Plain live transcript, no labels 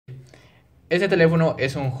Este teléfono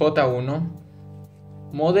es un J1,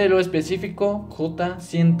 modelo específico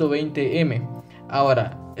J120M.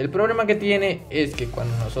 Ahora, el problema que tiene es que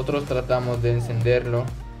cuando nosotros tratamos de encenderlo,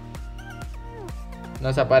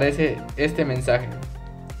 nos aparece este mensaje.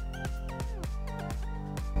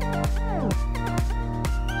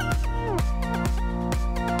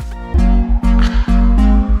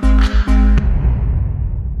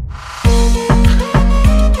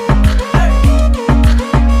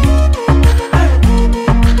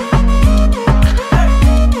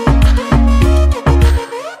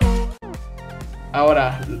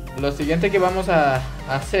 Ahora, lo siguiente que vamos a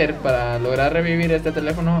hacer para lograr revivir este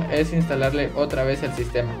teléfono es instalarle otra vez el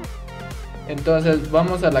sistema. Entonces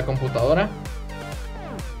vamos a la computadora.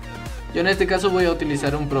 Yo en este caso voy a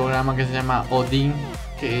utilizar un programa que se llama Odin,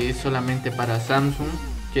 que es solamente para Samsung,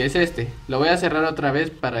 que es este. Lo voy a cerrar otra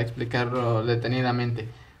vez para explicarlo detenidamente.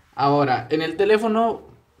 Ahora, en el teléfono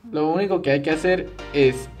lo único que hay que hacer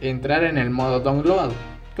es entrar en el modo download.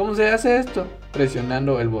 ¿Cómo se hace esto?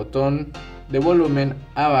 Presionando el botón de volumen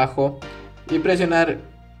abajo y presionar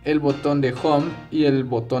el botón de home y el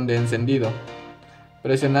botón de encendido.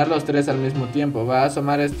 Presionar los tres al mismo tiempo. Va a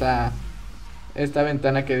asomar esta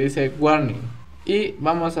ventana que dice warning y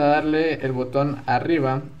vamos a darle el botón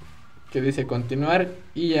arriba que dice continuar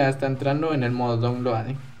y ya está entrando en el modo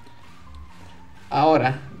downloading.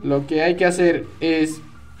 Ahora lo que hay que hacer es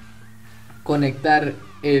conectar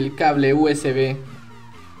el cable USB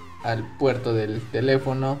al puerto del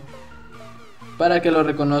teléfono para que lo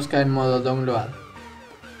reconozca en modo download.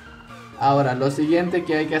 Ahora lo siguiente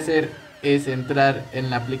que hay que hacer es entrar en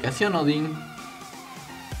la aplicación Odin.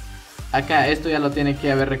 Acá esto ya lo tiene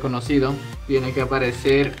que haber reconocido. Tiene que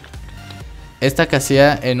aparecer esta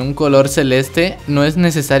casilla en un color celeste. No es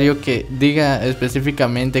necesario que diga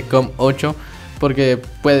específicamente COM8 porque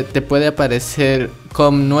te puede aparecer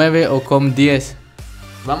COM9 o COM10.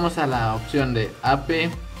 Vamos a la opción de AP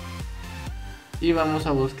y vamos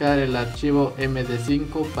a buscar el archivo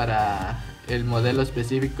MD5 para el modelo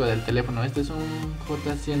específico del teléfono. Este es un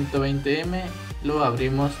J120M. Lo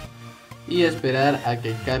abrimos y esperar a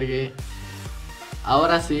que cargue.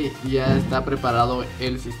 Ahora sí, ya está preparado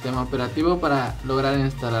el sistema operativo para lograr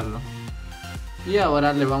instalarlo. Y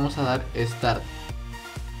ahora le vamos a dar Start.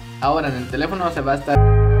 Ahora en el teléfono se va a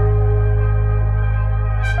estar...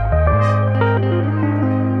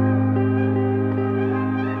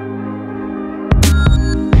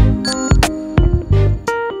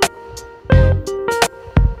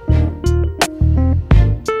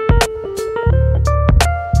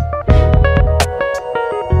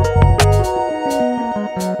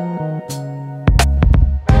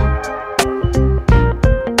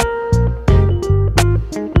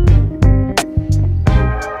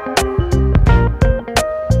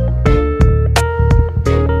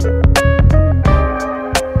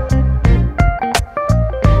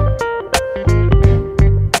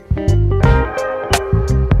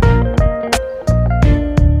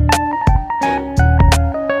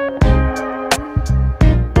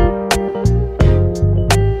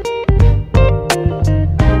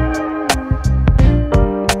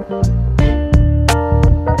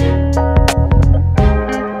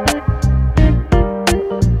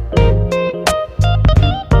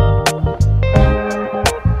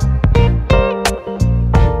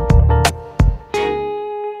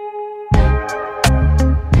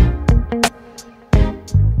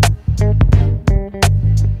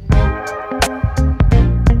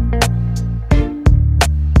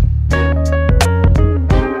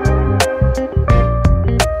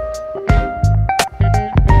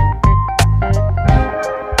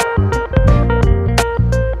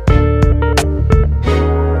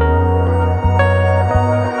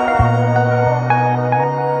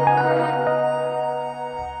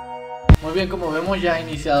 Muy bien, como vemos ya ha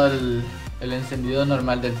iniciado el encendido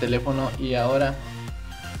normal del teléfono y ahora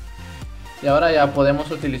ya podemos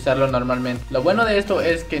utilizarlo normalmente. Lo bueno de esto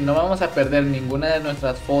es que no vamos a perder ninguna de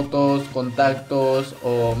nuestras fotos, contactos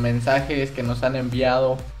o mensajes que nos han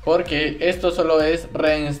enviado, porque esto solo es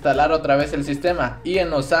reinstalar otra vez el sistema. Y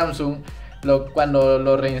en los Samsung, cuando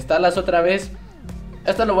lo reinstalas otra vez,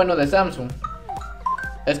 esto es lo bueno de Samsung,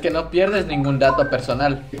 es que no pierdes ningún dato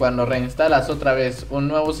personal. Cuando reinstalas otra vez un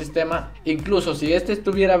nuevo sistema, incluso si este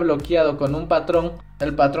estuviera bloqueado con un patrón,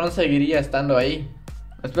 el patrón seguiría estando ahí.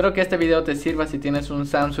 Espero que este video te sirva si tienes un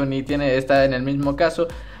Samsung y está en el mismo caso.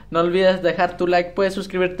 No olvides dejar tu like, puedes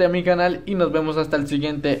suscribirte a mi canal y nos vemos hasta el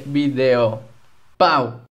siguiente video.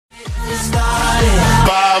 ¡Pau!